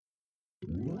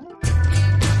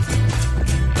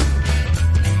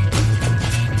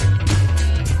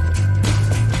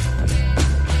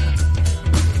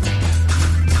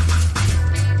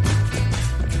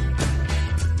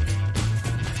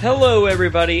Hello,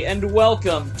 everybody, and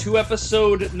welcome to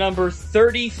episode number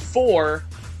 34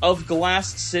 of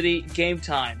Glass City Game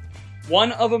Time,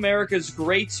 one of America's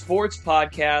great sports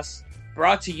podcasts,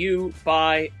 brought to you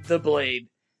by The Blade.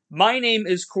 My name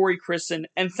is Corey Christen,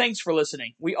 and thanks for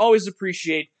listening. We always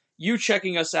appreciate you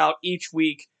checking us out each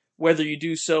week, whether you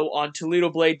do so on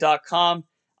ToledoBlade.com,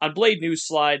 on Blade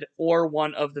Newsslide, or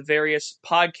one of the various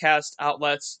podcast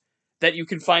outlets that you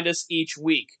can find us each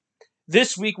week.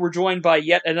 This week, we're joined by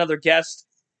yet another guest,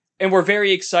 and we're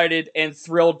very excited and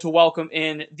thrilled to welcome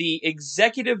in the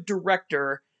executive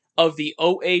director of the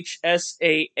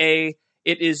OHSAA.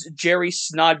 It is Jerry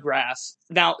Snodgrass.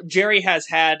 Now, Jerry has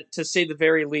had, to say the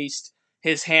very least,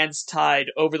 his hands tied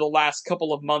over the last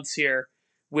couple of months here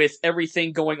with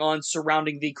everything going on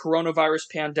surrounding the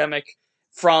coronavirus pandemic,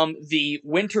 from the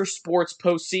winter sports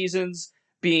postseasons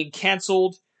being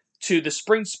canceled to the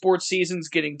spring sports seasons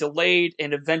getting delayed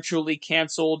and eventually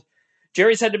canceled.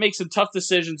 Jerry's had to make some tough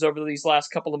decisions over these last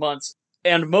couple of months,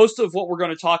 and most of what we're going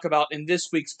to talk about in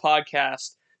this week's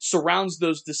podcast surrounds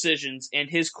those decisions and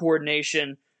his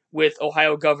coordination with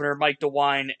Ohio Governor Mike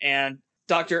DeWine and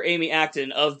Dr. Amy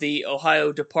Acton of the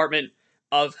Ohio Department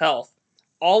of Health.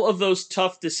 All of those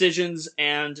tough decisions,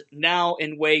 and now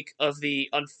in wake of the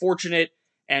unfortunate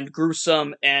and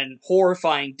gruesome and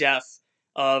horrifying death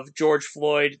of George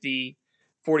Floyd, the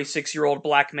 46-year-old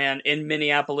black man in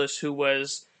Minneapolis who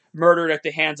was murdered at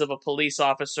the hands of a police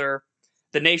officer.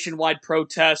 The nationwide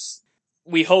protests,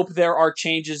 we hope there are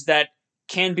changes that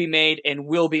can be made and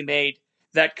will be made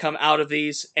that come out of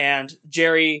these, and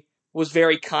Jerry was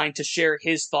very kind to share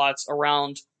his thoughts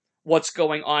around what's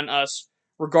going on us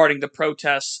regarding the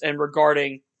protests and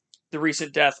regarding the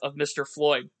recent death of Mr.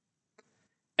 Floyd.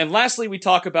 And lastly, we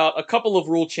talk about a couple of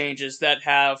rule changes that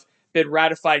have been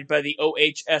ratified by the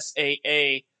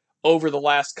OHSAA over the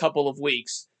last couple of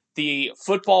weeks. The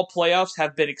football playoffs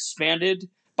have been expanded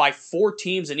by 4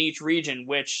 teams in each region,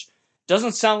 which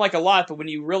doesn't sound like a lot, but when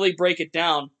you really break it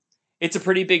down, it's a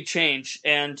pretty big change.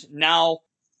 And now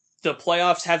the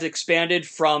playoffs have expanded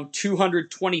from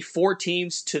 224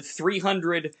 teams to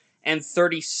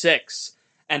 336.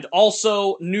 And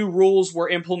also, new rules were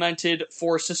implemented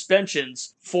for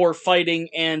suspensions for fighting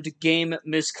and game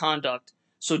misconduct.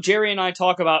 So Jerry and I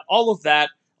talk about all of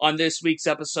that on this week's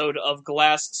episode of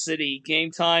Glass City Game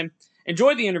Time.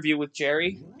 Enjoy the interview with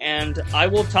Jerry, and I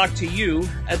will talk to you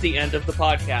at the end of the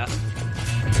podcast.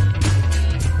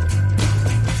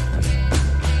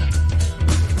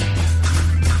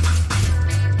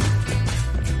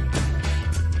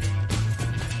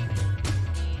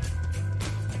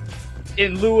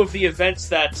 In lieu of the events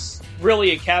that's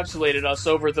really encapsulated us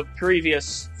over the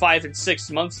previous 5 and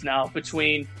 6 months now,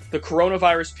 between the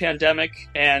coronavirus pandemic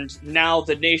and now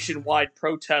the nationwide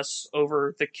protests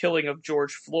over the killing of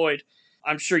George Floyd,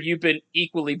 I'm sure you've been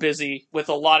equally busy with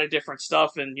a lot of different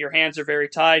stuff and your hands are very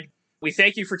tied. We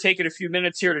thank you for taking a few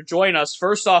minutes here to join us.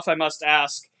 First off, I must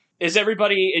ask, is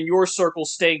everybody in your circle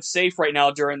staying safe right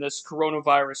now during this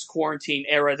coronavirus quarantine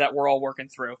era that we're all working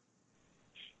through?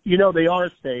 You know, they are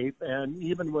safe, and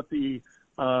even with the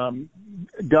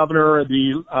governor,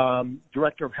 the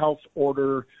director of health's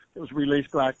order that was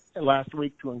released last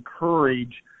week to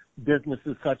encourage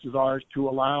businesses such as ours to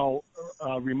allow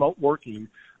remote working,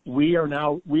 we are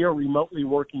remotely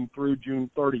working through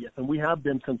June 30th, and we have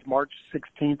been since March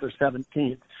 16th or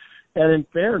 17th. And in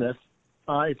fairness,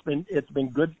 it's been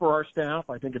good for our staff.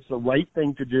 I think it's the right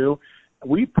thing to do.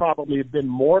 We probably have been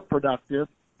more productive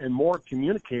and more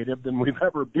communicative than we've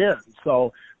ever been.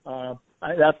 So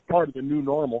that's part of the new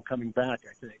normal coming back,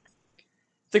 I think.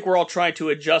 I think we're all trying to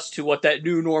adjust to what that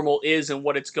new normal is and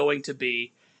what it's going to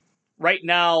be. Right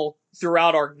now,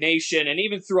 throughout our nation and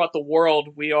even throughout the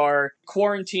world, we are,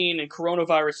 quarantine and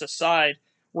coronavirus aside,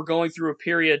 we're going through a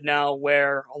period now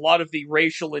where a lot of the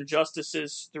racial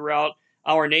injustices throughout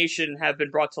our nation have been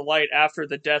brought to light after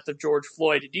the death of George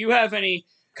Floyd. Do you have any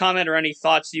comment or any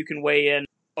thoughts you can weigh in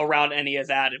around any of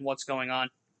that and what's going on?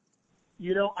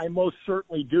 You know, I most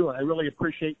certainly do, and I really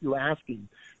appreciate you asking.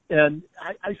 And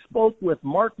I spoke with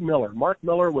Mark Miller. Mark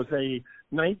Miller was a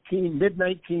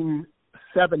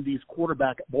mid-1970s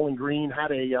quarterback at Bowling Green,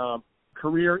 had a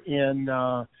career in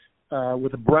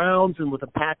with the Browns and with the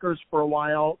Packers for a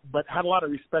while, but had a lot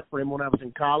of respect for him when I was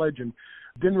in college and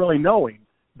didn't really know him.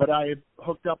 But I had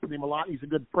hooked up with him a lot. He's a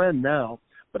good friend now.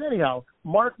 But anyhow,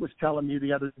 Mark was telling me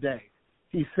the other day,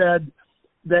 he said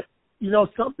that, you know,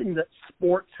 something that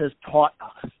sports has taught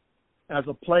us as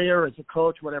a player, as a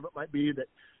coach, whatever it might be, that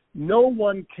no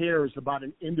one cares about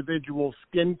an individual's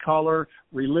skin color,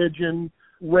 religion,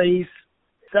 race,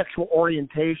 sexual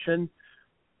orientation,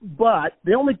 but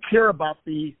they only care about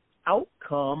the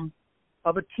outcome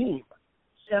of a team.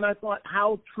 And I thought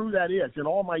how true that is. In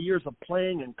all my years of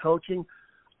playing and coaching,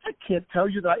 I can't tell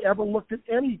you that I ever looked at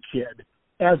any kid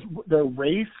as their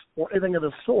race or anything of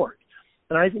the sort.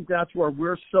 And I think that's where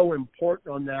we're so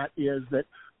important on that, is that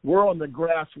we're on the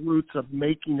grassroots of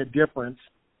making a difference.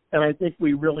 And I think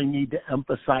we really need to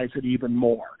emphasize it even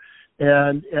more.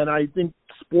 And I think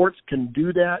sports can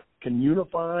do that, can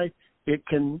unify. It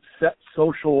can set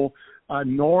social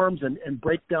norms and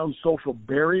break down social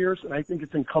barriers. And I think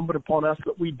it's incumbent upon us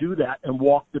that we do that and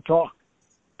walk the talk.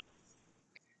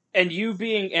 And you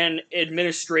being an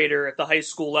administrator at the high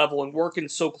school level and working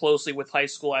so closely with high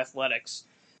school athletics,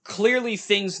 clearly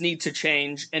things need to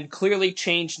change, and clearly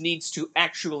change needs to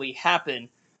actually happen.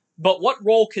 But what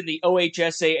role can the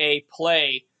OHSAA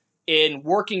play in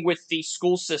working with these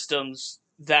school systems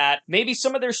that maybe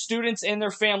some of their students and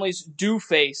their families do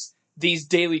face these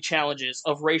daily challenges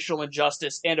of racial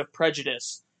injustice and of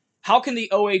prejudice? How can the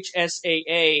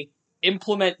OHSAA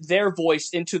implement their voice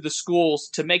into the schools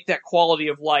to make that quality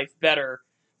of life better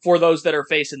for those that are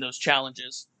facing those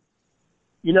challenges?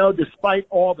 You know, despite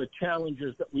all the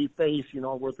challenges that we face, you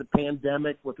know, with the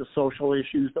pandemic, with the social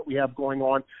issues that we have going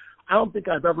on, I don't think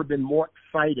I've ever been more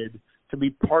excited to be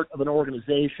part of an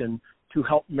organization to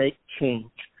help make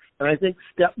change. And I think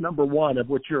step number one of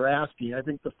what you're asking, I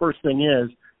think the first thing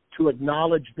is to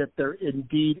acknowledge that there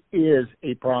indeed is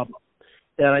a problem.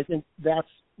 And I think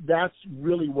that's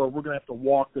really where we're going to have to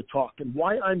walk the talk. And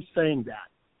why I'm saying that,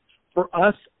 for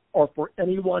us or for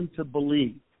anyone to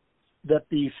believe that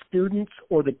the students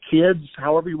or the kids,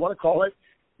 however you want to call it,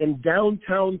 in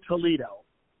downtown Toledo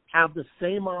have the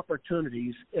same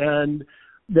opportunities and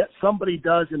that somebody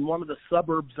does in one of the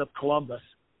suburbs of Columbus,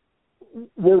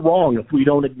 we're wrong if we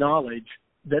don't acknowledge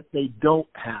that they don't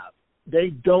have. They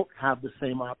don't have the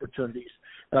same opportunities.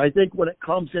 And I think when it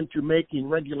comes into making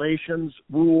regulations,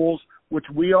 rules, which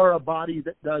we are a body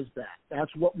that does that,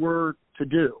 that's what we're to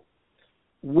do.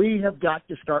 We have got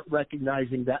to start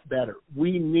recognizing that better.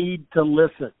 We need to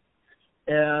listen.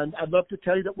 And I'd love to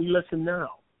tell you that we listen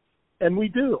now. And we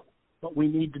do, but we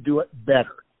need to do it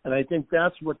better. And I think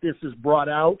that's what this has brought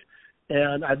out.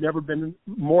 And I've never been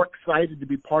more excited to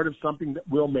be part of something that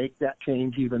will make that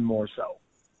change even more so.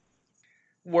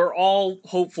 We're all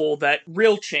hopeful that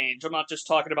real change, I'm not just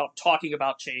talking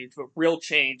about change, but real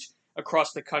change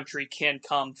across the country can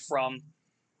come from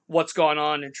what's gone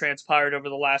on and transpired over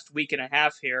the last week and a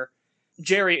half here.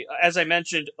 Jerry, as I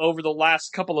mentioned, over the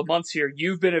last couple of months here,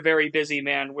 you've been a very busy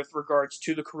man with regards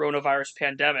to the coronavirus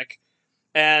pandemic.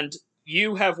 And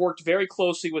you have worked very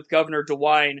closely with Governor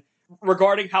DeWine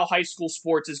regarding how high school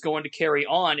sports is going to carry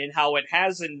on and how it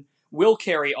has and will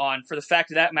carry on. For the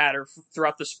fact of that matter,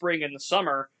 throughout the spring and the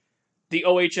summer, the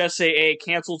OHSAA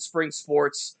canceled spring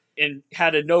sports and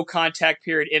had a no-contact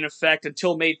period in effect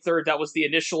until May 3rd. That was the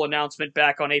initial announcement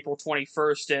back on April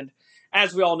 21st. And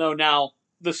as we all know now,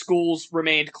 the schools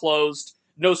remained closed.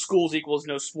 No schools equals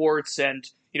no sports. And,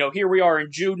 you know, here we are in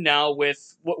June now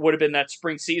with what would have been that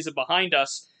spring season behind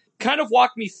us. Kind of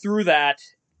walk me through that,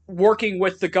 working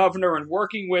with the governor and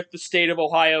working with the state of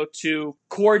Ohio to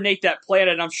coordinate that plan.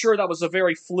 And I'm sure that was a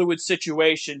very fluid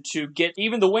situation to get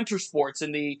even the winter sports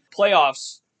and the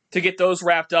playoffs to get those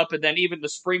wrapped up, and then even the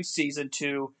spring season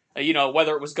to,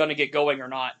 whether it was going to get going or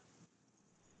not.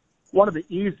 One of the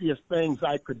easiest things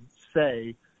I could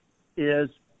say is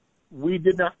we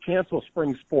did not cancel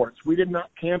spring sports. We did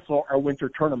not cancel our winter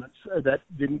tournaments that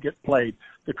didn't get played.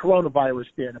 The coronavirus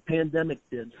did. A pandemic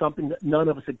did, something that none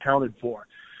of us had counted for.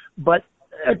 But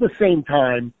at the same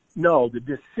time, no, the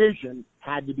decision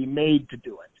had to be made to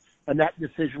do it. And that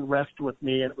decision rested with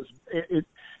me, and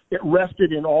it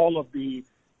rested in all of the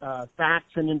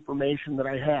facts and information that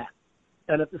I had.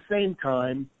 And at the same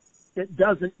time, it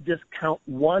doesn't discount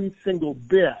one single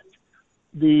bit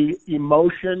the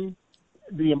emotion,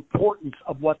 the importance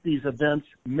of what these events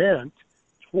meant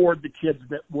toward the kids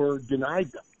that were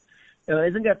denied them. And I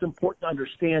think that's important to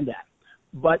understand that.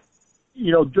 But,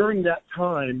 during that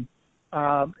time,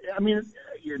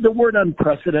 the word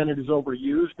unprecedented is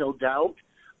overused, no doubt,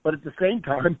 but at the same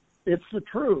time, it's the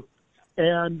truth.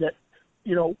 And that,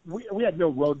 we had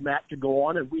no roadmap to go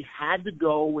on, and we had to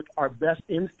go with our best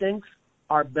instincts,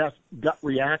 our best gut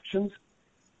reactions.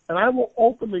 And I will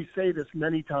openly say this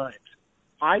many times.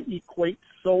 I equate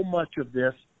so much of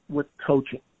this with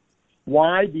coaching.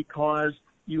 Why? Because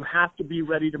you have to be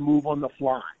ready to move on the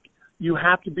fly. You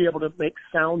have to be able to make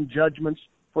sound judgments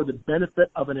for the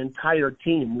benefit of an entire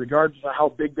team, regardless of how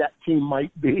big that team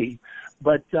might be.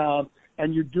 But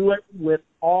and you do it with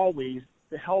always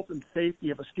the health and safety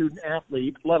of a student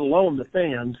athlete, let alone the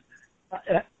fans,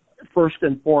 first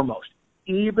and foremost,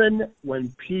 even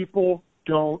when people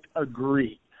don't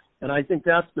agree. And I think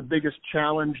that's the biggest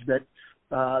challenge that,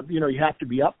 you have to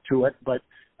be up to it, but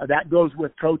that goes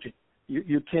with coaching.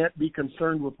 You can't be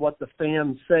concerned with what the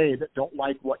fans say that don't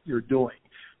like what you're doing.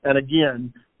 And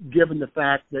again, given the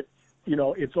fact that,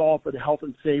 it's all for the health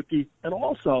and safety and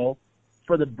also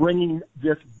for the bringing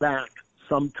this back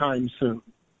sometime soon.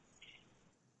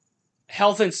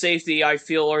 Health and safety, I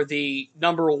feel, are the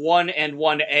number 1 and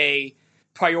 1A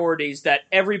priorities that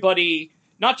everybody,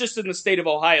 not just in the state of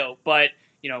Ohio, but,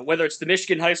 whether it's the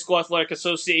Michigan High School Athletic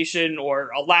Association or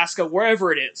Alaska,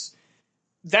 wherever it is,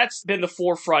 that's been the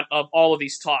forefront of all of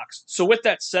these talks. So with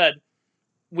that said,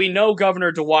 we know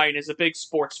Governor DeWine is a big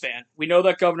sports fan. We know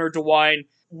that Governor DeWine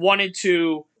wanted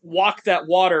to walk that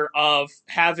water of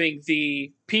having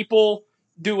the people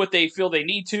do what they feel they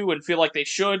need to and feel like they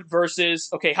should versus,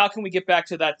 okay, how can we get back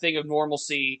to that thing of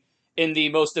normalcy in the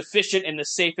most efficient and the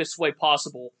safest way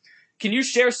possible? Can you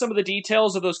share some of the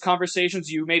details of those conversations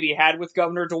you maybe had with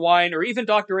Governor DeWine or even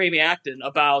Dr. Amy Acton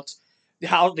about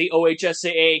how the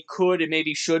OHSAA could and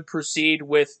maybe should proceed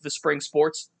with the spring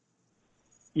sports?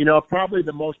 Probably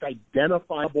the most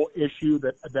identifiable issue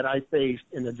that I faced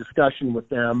in the discussion with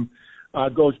them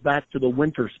goes back to the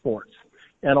winter sports.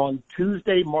 And on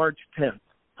Tuesday, March 10th,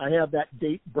 I have that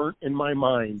date burnt in my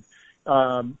mind.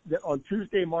 That on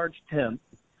Tuesday, March 10th,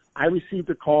 I received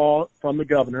a call from the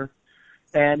governor,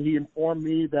 and he informed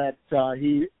me that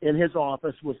he, in his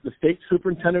office, was the state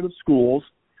superintendent of schools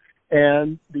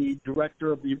and the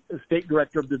state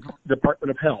director of the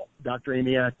Department of Health, Dr.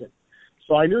 Amy Acton.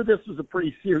 So I knew this was a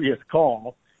pretty serious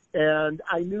call, and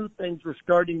I knew things were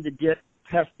starting to get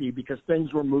testy because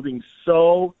things were moving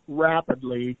so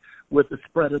rapidly with the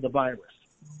spread of the virus.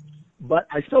 But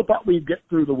I still thought we'd get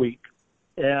through the week,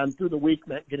 and through the week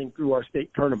meant getting through our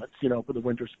state tournaments, for the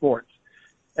winter sports.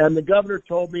 And the governor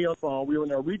told me on the phone, we were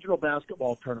in our regional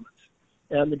basketball tournaments,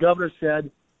 and the governor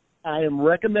said, I am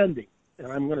recommending,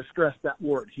 and I'm going to stress that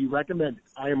word, he recommended,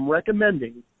 I am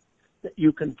recommending that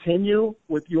you continue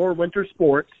with your winter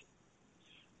sports,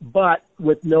 but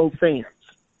with no fans.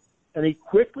 And he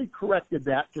quickly corrected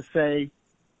that to say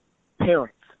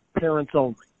parents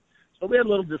only. So we had a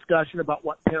little discussion about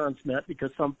what parents meant because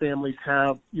some families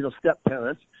have, step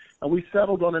parents, and we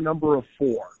settled on a number of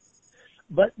 4.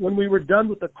 But when we were done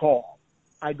with the call,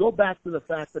 I go back to the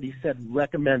fact that he said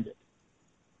recommended.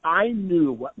 I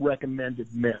knew what recommended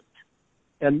meant.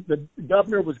 And the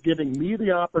governor was giving me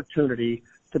the opportunity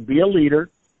to be a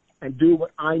leader and do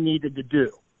what I needed to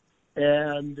do.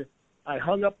 And I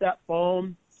hung up that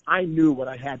phone. I knew what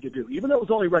I had to do, even though it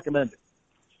was only recommended.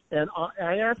 And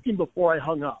I asked him before I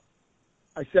hung up,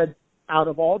 I said, out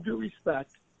of all due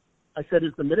respect, I said,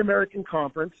 is the Mid-American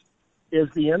Conference, is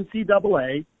the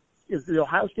NCAA, is the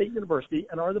Ohio State University,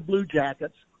 and are the Blue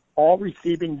Jackets all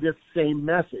receiving this same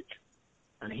message?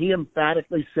 And he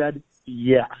emphatically said,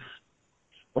 yes.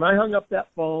 When I hung up that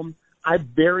phone, I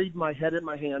buried my head in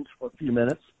my hands for a few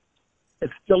minutes.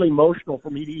 It's still emotional for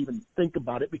me to even think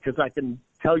about it because I can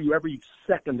tell you every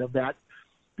second of that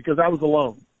because I was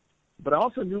alone. But I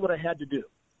also knew what I had to do.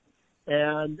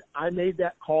 And I made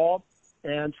that call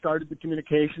and started the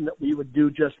communication that we would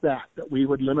do just that we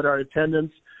would limit our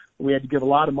attendance. We had to give a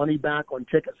lot of money back on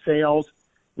ticket sales.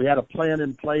 We had a plan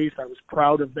in place. I was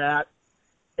proud of that.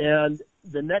 And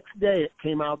the next day it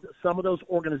came out that some of those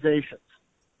organizations,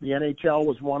 the NHL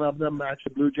was one of them,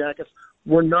 actually Blue Jackets,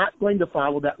 were not going to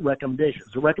follow that recommendation.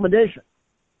 It's a recommendation.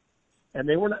 And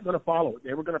they were not going to follow it.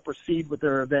 They were going to proceed with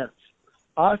their events.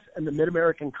 Us and the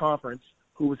Mid-American Conference,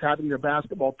 who was having their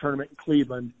basketball tournament in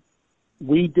Cleveland,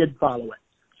 we did follow it.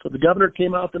 So the governor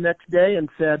came out the next day and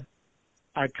said,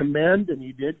 I commend, and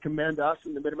he did commend us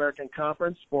in the Mid-American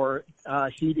Conference for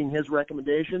heeding his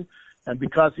recommendation. And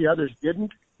because the others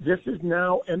didn't, this is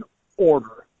now an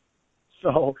order.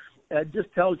 So it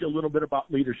just tells you a little bit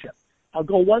about leadership. I'll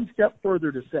go one step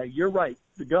further to say, you're right.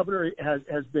 The governor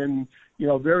has been,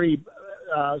 very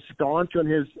staunch on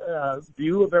his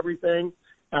view of everything,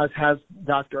 as has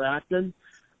Dr. Acton.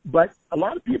 But a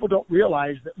lot of people don't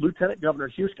realize that Lieutenant Governor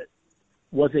Houston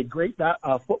was a great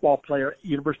football player at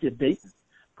University of Dayton,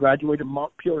 graduated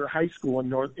Montpelier High School in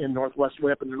Northwest,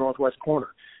 way up in the northwest corner.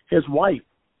 His wife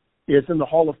is in the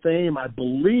Hall of Fame, I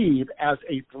believe, as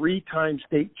a 3-time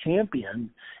state champion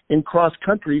in cross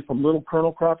country from Little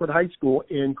Colonel Crawford High School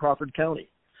in Crawford County.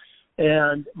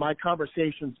 And my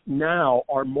conversations now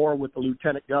are more with the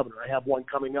lieutenant governor. I have one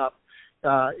coming up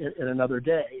in another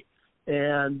day.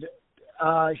 And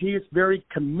he is very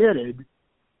committed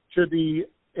to the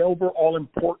overall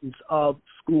importance of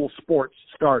school sports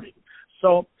starting.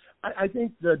 So I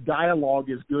think the dialogue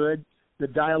is good. The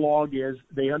dialogue is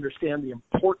they understand the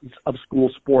importance of school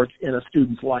sports in a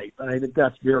student's life. And I think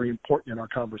that's very important in our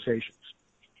conversations.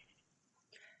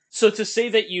 So to say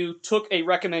that you took a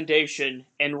recommendation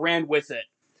and ran with it,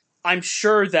 I'm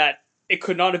sure that it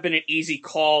could not have been an easy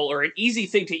call or an easy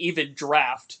thing to even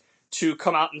draft to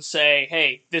come out and say,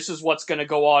 hey, this is what's going to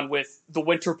go on with the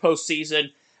winter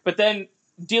postseason. But then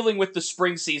dealing with the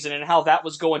spring season and how that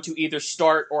was going to either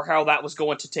start or how that was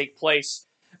going to take place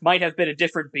might have been a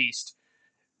different beast.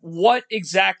 What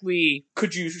exactly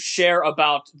could you share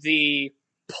about the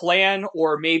plan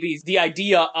or maybe the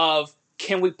idea of,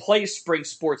 can we play spring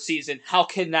sports season? How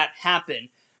can that happen?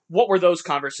 What were those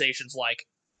conversations like?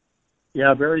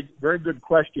 Yeah, very, very good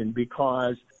question,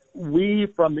 because we,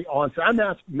 from the onset, I'm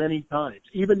asked many times,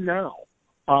 even now,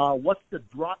 what's the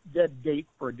drop dead date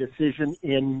for a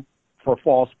decision for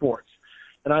fall sports?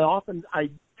 And I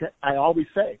always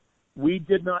say, we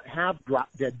did not have drop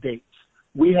dead dates.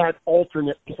 We had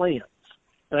alternate plans.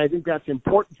 And I think that's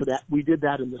important for that. We did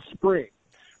that in the spring.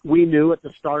 We knew at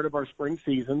the start of our spring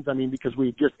seasons, because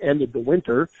we just ended the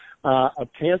winter, of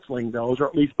canceling those, or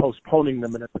at least postponing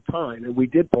them at the time. And we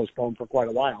did postpone for quite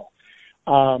a while.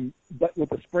 But with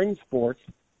the spring sports,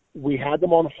 we had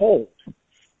them on hold. And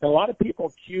a lot of people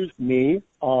accused me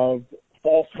of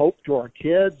false hope to our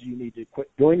kids. You need to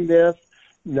quit doing this.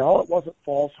 No, it wasn't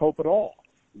false hope at all.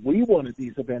 We wanted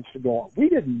these events to go on. We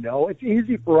didn't know. It's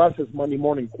easy for us as Monday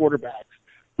morning quarterbacks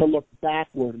to look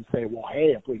backward and say, well,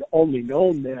 hey, if we'd only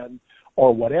known then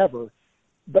or whatever.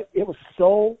 But it was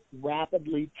so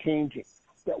rapidly changing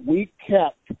that we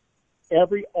kept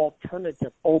every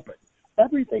alternative open.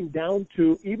 Everything down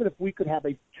to, even if we could have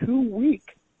a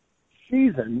 2-week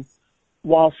season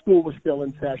while school was still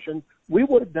in session, we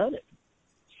would have done it.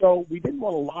 So we didn't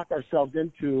want to lock ourselves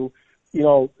into,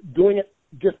 doing it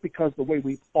just because the way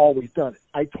we've always done it.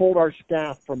 I told our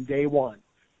staff from day one,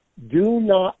 do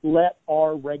not let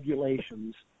our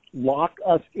regulations lock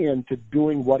us into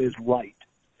doing what is right.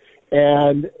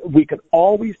 And we can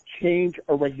always change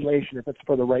a regulation if it's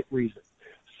for the right reason.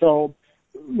 So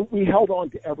we held on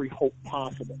to every hope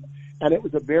possible. And it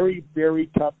was a very, very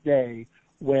tough day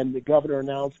when the governor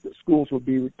announced that schools would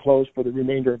be closed for the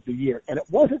remainder of the year. And it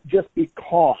wasn't just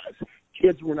because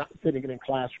kids were not sitting in a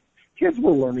classroom. Kids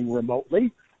were learning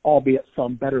remotely, albeit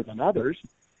some better than others.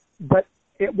 But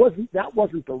that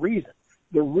wasn't the reason.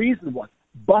 The reason was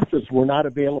buses were not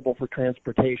available for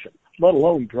transportation, let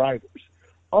alone drivers.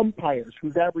 Umpires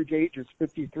whose average age is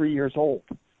 53 years old,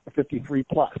 or 53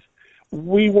 plus.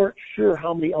 We weren't sure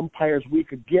how many umpires we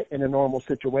could get in a normal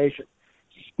situation.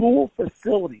 School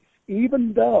facilities,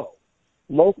 even though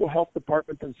local health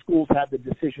departments and schools had the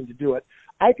decision to do it,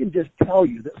 I can just tell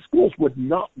you that schools would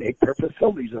not make their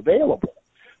facilities available.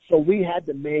 So we had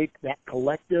to make that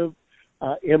collective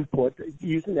input,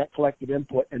 using that collective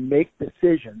input, and make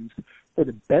decisions for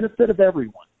the benefit of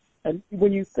everyone. And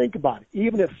when you think about it,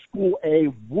 even if School A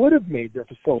would have made their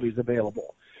facilities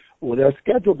available, well, they're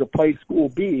scheduled to play School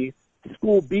B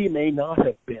may not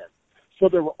have been. So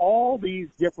there were all these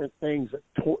different things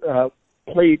that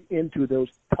played into those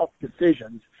tough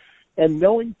decisions. And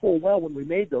knowing full well when we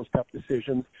made those tough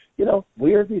decisions,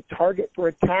 we're the target for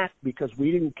attack because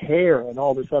we didn't care and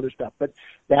all this other stuff. But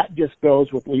that just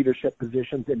goes with leadership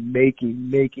positions and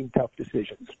making tough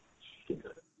decisions.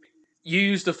 You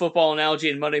used the football analogy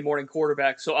in Monday Morning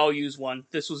Quarterback, so I'll use one.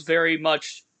 This was very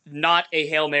much not a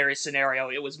Hail Mary scenario.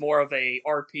 It was more of a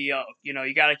RPO.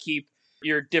 You got to keep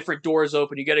your different doors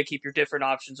open. You got to keep your different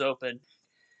options open.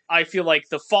 I feel like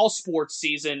the fall sports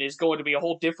season is going to be a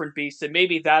whole different beast, and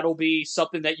maybe that'll be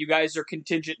something that you guys are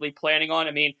contingently planning on.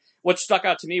 What stuck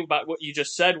out to me about what you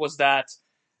just said was that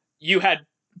you had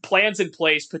plans in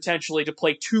place potentially to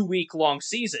play 2-week-long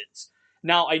seasons.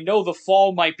 Now, I know the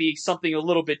fall might be something a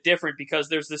little bit different because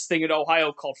there's this thing in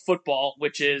Ohio called football,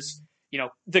 which is,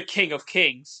 the king of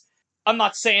kings. I'm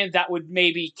not saying that would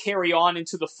maybe carry on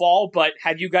into the fall, but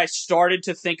have you guys started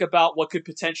to think about what could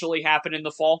potentially happen in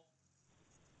the fall?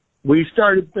 We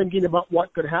started thinking about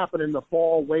what could happen in the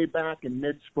fall way back in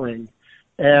mid-spring.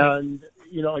 And,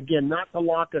 again, not to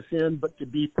lock us in, but to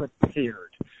be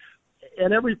prepared.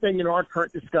 And everything in our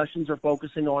current discussions are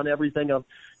focusing on everything of,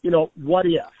 what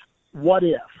if? What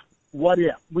if? What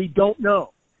if? We don't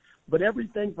know. But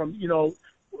everything from,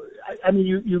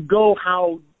 you go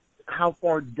how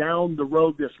far down the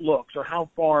road this looks or how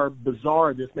far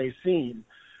bizarre this may seem.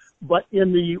 But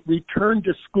in the return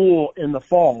to school in the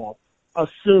fall,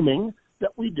 assuming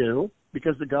that we do,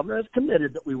 because the governor has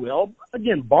committed that we will,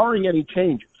 again, barring any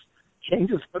changes.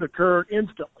 Changes could occur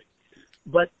instantly.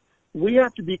 But we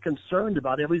have to be concerned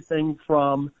about everything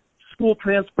from school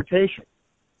transportation.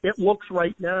 It looks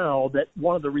right now that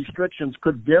one of the restrictions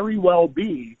could very well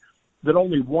be that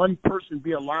only one person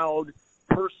be allowed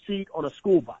per seat on a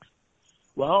school bus.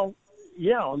 Well,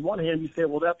 yeah, on one hand you say,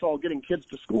 well, that's all getting kids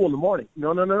to school in the morning.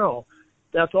 No.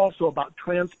 That's also about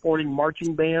transporting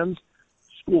marching bands,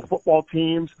 school football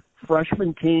teams,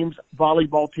 freshman teams,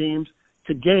 volleyball teams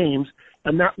to games,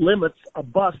 and that limits a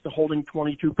bus to holding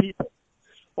 22 people.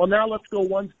 Well, now let's go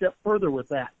one step further with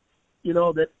that.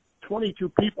 That 22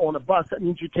 people on a bus, that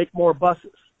means you take more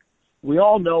buses. We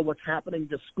all know what's happening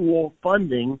to school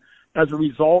funding as a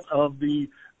result of the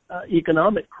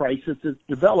economic crisis that's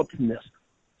developed from this.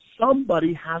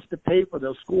 Somebody has to pay for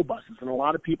those school buses, and a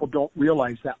lot of people don't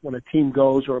realize that when a team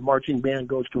goes or a marching band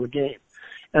goes to a game.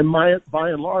 And by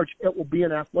and large, it will be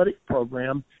an athletic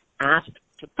program asked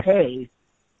to pay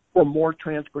for more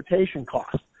transportation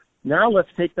costs. Now let's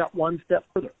take that one step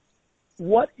further.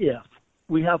 What if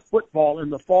we have football in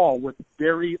the fall with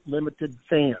very limited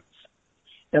fans?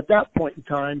 At that point in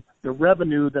time, the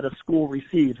revenue that a school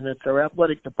receives, and it's their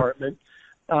athletic department,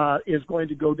 is going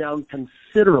to go down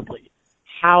considerably.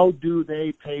 How do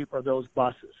they pay for those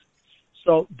buses?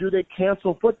 So do they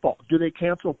cancel football? Do they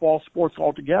cancel fall sports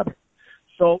altogether?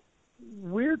 So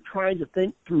we're trying to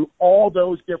think through all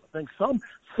those different things.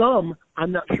 Some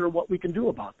I'm not sure what we can do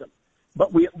about them,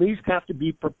 but we at least have to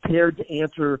be prepared to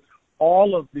answer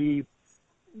all of the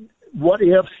what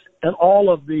ifs and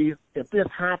all of the, if this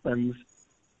happens,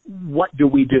 what do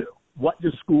we do? What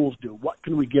do schools do? What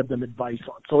can we give them advice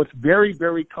on? So it's very,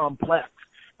 very complex,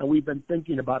 and we've been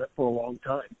thinking about it for a long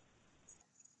time.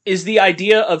 Is the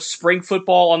idea of spring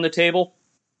football on the table?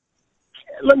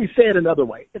 Let me say it another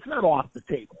way. It's not off the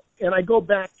table. And I go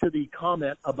back to the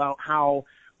comment about how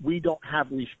we don't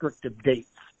have restrictive dates.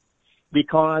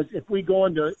 Because if we go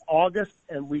into August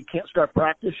and we can't start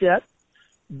practice yet,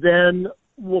 then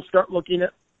we'll start looking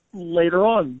at later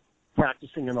on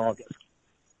practicing in August.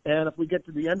 And if we get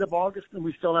to the end of August and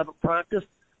we still haven't practiced,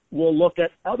 we'll look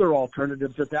at other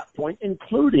alternatives at that point,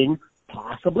 including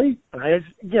possibly, and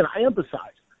I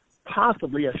emphasize,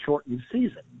 possibly a shortened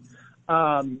season.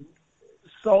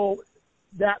 So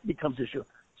that becomes an issue.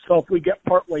 So if we get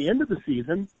partway into the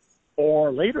season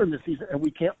or later in the season and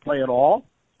we can't play at all,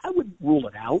 I wouldn't rule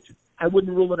it out. I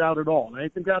wouldn't rule it out at all. And I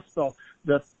think that's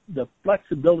the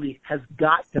flexibility has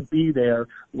got to be there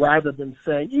rather than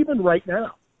saying, even right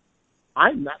now,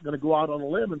 I'm not going to go out on a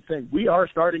limb and say we are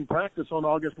starting practice on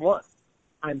August 1.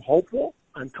 I'm hopeful,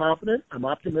 I'm confident, I'm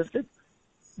optimistic,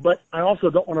 but I also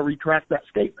don't want to retract that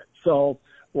statement. So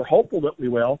we're hopeful that we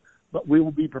will, but we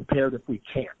will be prepared if we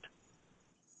can't.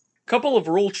 Couple of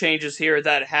rule changes here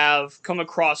that have come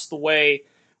across the way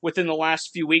within the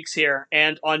last few weeks here.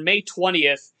 And on May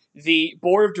 20th, the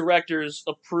board of directors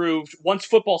approved, once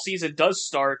football season does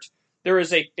start, there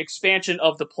is a expansion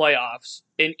of the playoffs.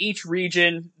 In each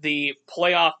region, the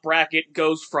playoff bracket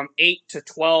goes from 8 to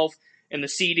 12, and the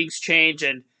seedings change.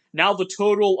 And now the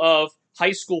total of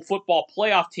high school football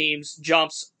playoff teams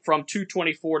jumps from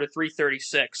 224 to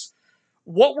 336.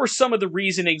 What were some of the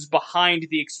reasonings behind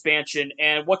the expansion,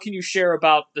 and what can you share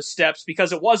about the steps?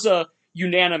 Because it was a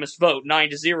unanimous vote,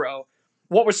 9-0.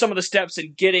 What were some of the steps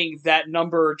in getting that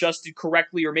number adjusted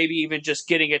correctly, or maybe even just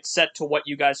getting it set to what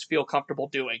you guys feel comfortable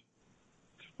doing?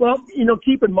 Well,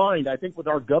 keep in mind, I think with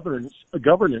our governance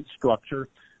structure,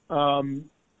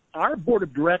 our board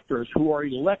of directors, who are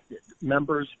elected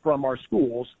members from our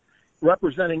schools,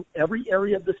 representing every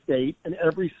area of the state and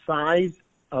every size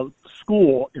of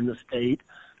school in the state,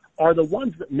 are the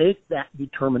ones that make that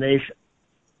determination.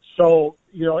 So,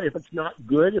 if it's not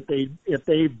good, if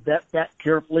they vet that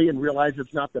carefully and realize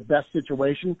it's not the best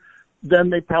situation, then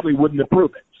they probably wouldn't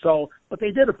approve it. So, but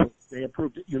they did approve it. They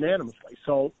approved it unanimously.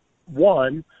 So,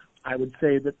 one, I would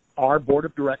say that our board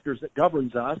of directors that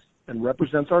governs us and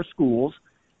represents our schools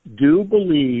do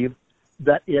believe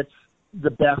that it's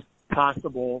the best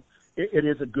possible. It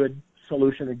is a good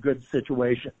solution, a good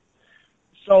situation.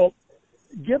 So,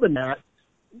 given that,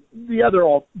 the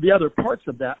other parts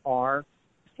of that are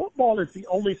football is the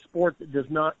only sport that does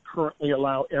not currently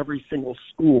allow every single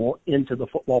school into the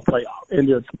football playoff,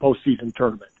 into its postseason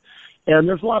tournament. And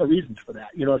there's a lot of reasons for that.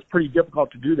 It's pretty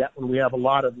difficult to do that when we have a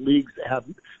lot of leagues that have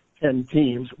 10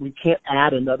 teams. We can't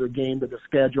add another game to the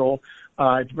schedule.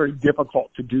 It's very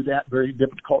difficult to do that, very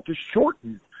difficult to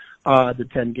shorten the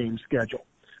 10-game schedule.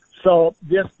 So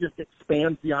this just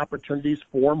expands the opportunities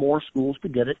for more schools to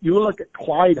get it. You look at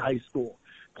Clyde High School.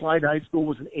 Clyde High School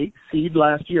was an 8th seed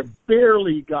last year,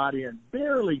 barely got in,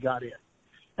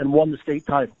 and won the state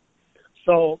title.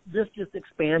 So this just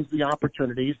expands the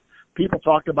opportunities. People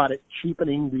talk about it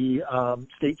cheapening the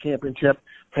state championship.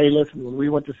 Hey, listen, when we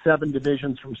went to 7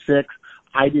 divisions from 6,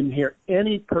 I didn't hear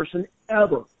any person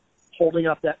ever holding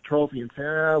up that trophy and saying,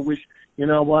 I wish,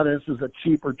 this is a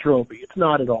cheaper trophy. It's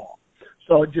not at all.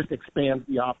 So it just expands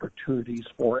the opportunities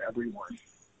for everyone.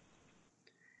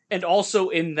 And also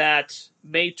in that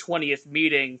May 20th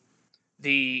meeting,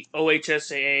 the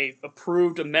OHSAA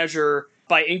approved a measure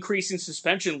by increasing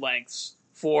suspension lengths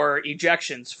for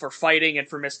ejections, for fighting, and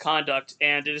for misconduct,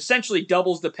 and it essentially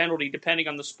doubles the penalty depending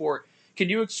on the sport. Can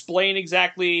you explain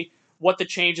exactly what the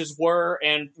changes were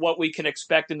and what we can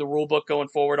expect in the rulebook going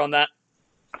forward on that?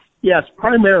 Yes,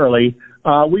 primarily,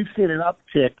 we've seen an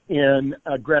uptick in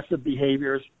aggressive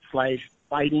behaviors /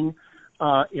 fighting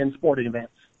in sporting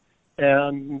events.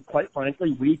 And quite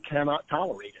frankly, we cannot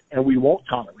tolerate it, and we won't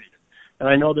tolerate it. And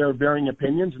I know there are varying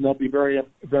opinions, and there'll be varying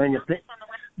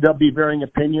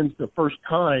opinions the first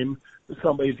time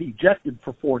somebody's ejected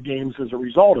for 4 games as a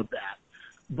result of that.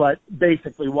 But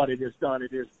basically what it has done,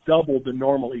 it has doubled the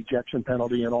normal ejection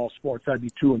penalty in all sports. That'd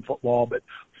be 2 in football, but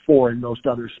 4 in most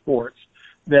other sports.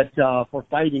 That for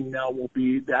fighting now will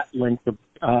be that length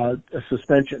of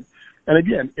suspension. And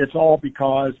again, it's all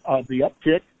because of the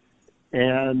uptick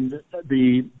and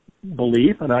the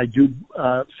belief, and I do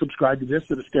subscribe to this,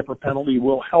 that a stiffer penalty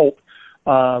will help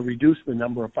reduce the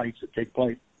number of fights that take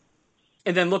place.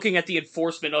 And then looking at the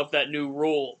enforcement of that new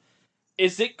rule,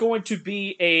 is it going to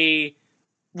be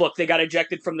look, they got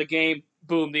ejected from the game,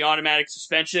 boom, the automatic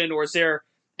suspension, or is there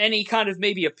any kind of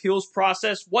maybe appeals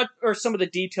process? What are some of the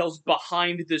details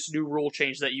behind this new rule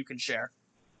change that you can share?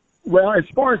 Well, as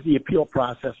far as the appeal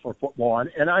process for football,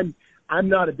 and I'm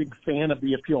not a big fan of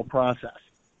the appeal process,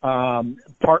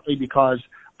 partly because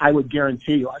I would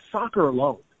guarantee you, soccer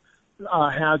alone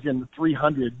has in the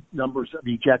 300 numbers of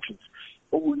ejections.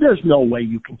 There's no way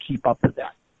you can keep up with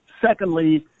that.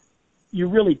 Secondly, you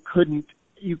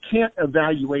can't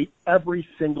evaluate every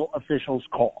single official's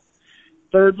call.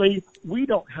 Thirdly, we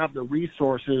don't have the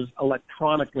resources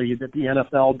electronically that the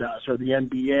NFL does or the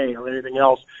NBA or anything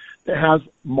else that has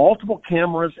multiple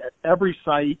cameras at every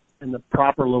site in the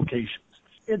proper locations.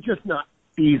 It's just not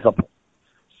feasible.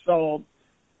 So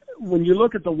when you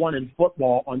look at the one in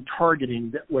football on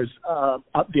targeting that was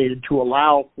updated to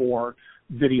allow for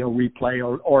video replay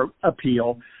or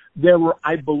appeal, there were,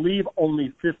 I believe,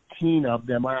 only 15 of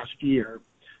them last year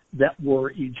that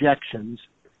were ejections.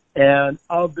 And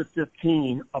of the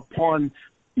 15, upon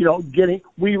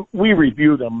we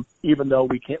review them, even though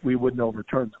we wouldn't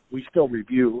overturn them. We still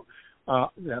review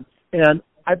them, and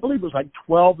I believe it was like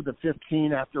 12 of the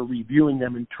 15 after reviewing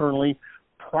them internally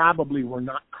probably were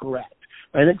not correct.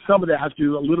 I think some of that has to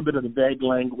do a little bit of the vague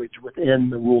language within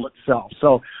the rule itself.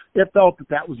 So it felt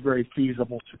that was very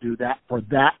feasible to do that for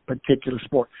that particular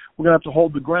sport. We're going to have to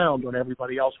hold the ground on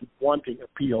everybody else wanting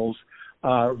appeals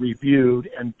reviewed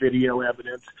and video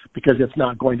evidence, because it's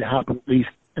not going to happen, at least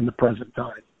in the present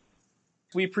time.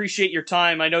 We appreciate your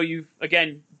time. I know you've,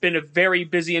 again, been a very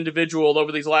busy individual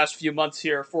over these last few months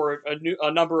here for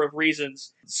a number of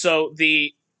reasons. So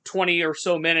the 20 or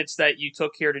so minutes that you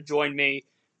took here to join me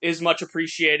is much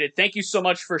appreciated. Thank you so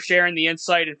much for sharing the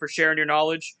insight and for sharing your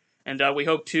knowledge. And we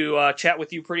hope to chat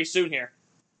with you pretty soon here.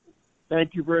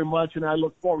 Thank you very much. And I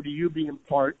look forward to you being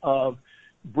part of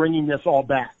bringing this all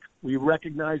back. We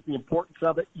recognize the importance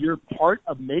of it. You're part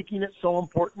of making it so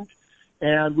important,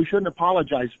 and we shouldn't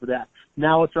apologize for that.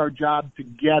 Now it's our job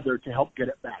together to help get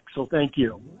it back. So thank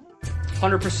you.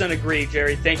 100% agree,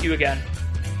 Jerry. Thank you again.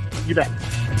 You bet.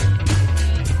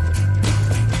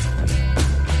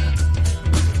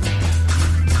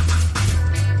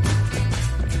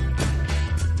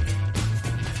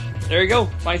 There you go.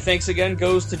 My thanks again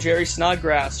goes to Jerry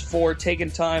Snodgrass for taking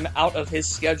time out of his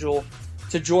schedule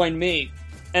to join me.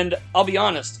 And I'll be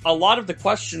honest, a lot of the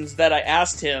questions that I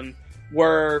asked him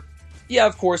were, yeah,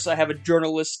 of course, I have a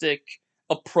journalistic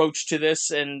approach to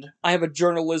this, and I have a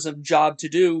journalism job to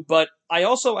do, but I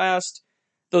also asked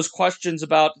those questions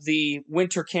about the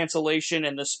winter cancellation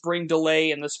and the spring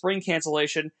delay and the spring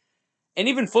cancellation, and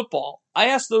even football. I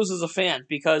asked those as a fan,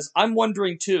 because I'm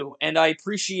wondering too, and I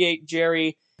appreciate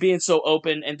Jerry being so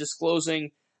open and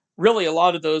disclosing really a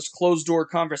lot of those closed-door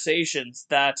conversations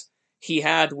that he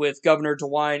had with Governor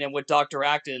DeWine and with Dr.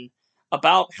 Acton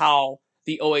about how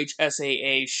the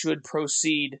OHSAA should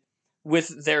proceed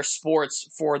with their sports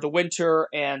for the winter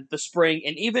and the spring,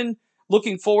 and even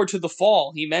looking forward to the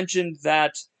fall. He mentioned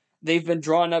that they've been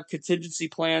drawing up contingency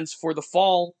plans for the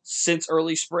fall since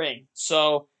early spring.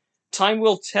 So time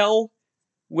will tell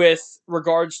with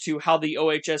regards to how the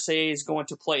OHSAA is going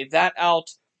to play that out.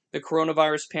 The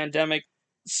coronavirus pandemic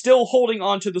still holding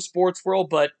on to the sports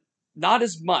world, but not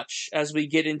as much as we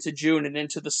get into June and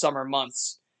into the summer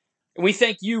months. And we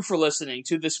thank you for listening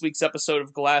to this week's episode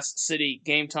of Glass City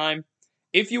Game Time.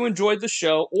 If you enjoyed the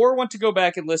show or want to go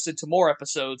back and listen to more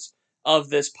episodes of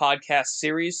this podcast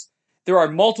series, there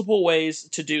are multiple ways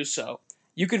to do so.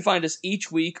 You can find us each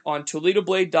week on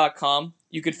ToledoBlade.com,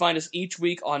 You can find us each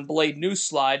week on Blade News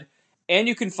Slide, and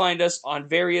you can find us on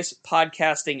various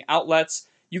podcasting outlets.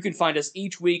 You can find us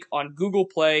each week on Google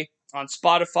Play, on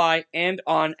Spotify, and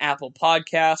on Apple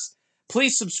Podcasts.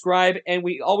 Please subscribe, and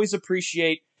we always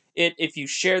appreciate it if you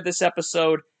share this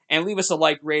episode and leave us a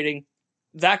like rating.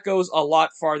 That goes a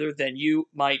lot farther than you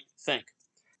might think.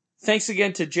 Thanks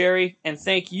again to Jerry, and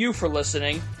thank you for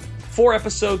listening. For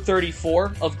episode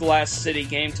 34 of Glass City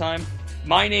Game Time,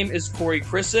 my name is Corey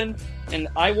Christen, and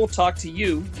I will talk to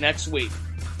you next week.